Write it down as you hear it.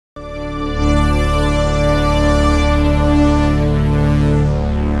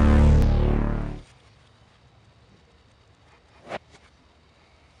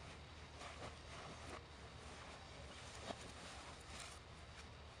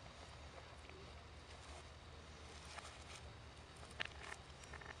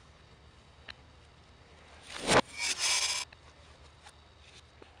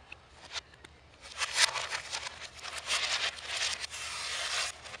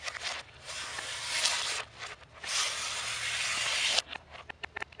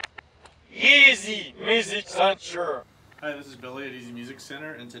Easy Music Center. Hi, this is Billy at Easy Music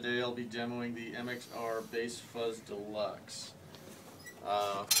Center, and today I'll be demoing the MXR Bass Fuzz Deluxe.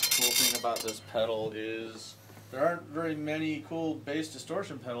 Cool thing about this pedal is there aren't very many cool bass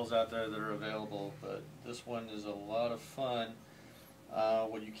distortion pedals out there that are available, but this one is a lot of fun.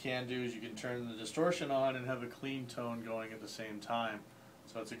 What you can do is you can turn the distortion on and have a clean tone going at the same time.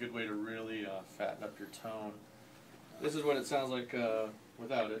 So it's a good way to really fatten up your tone. This is what it sounds like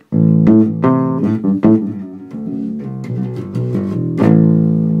without it.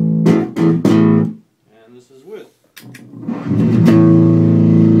 And this is with.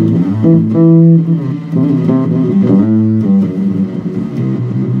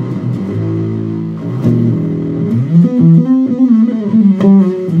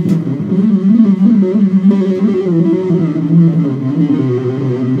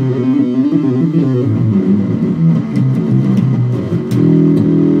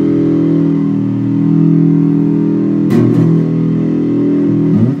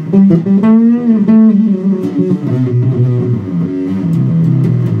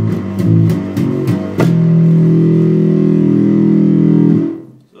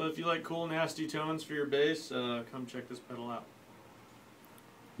 So if you like cool, nasty tones for your bass, come check this pedal out.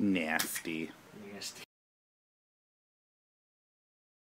 Nasty. Nasty.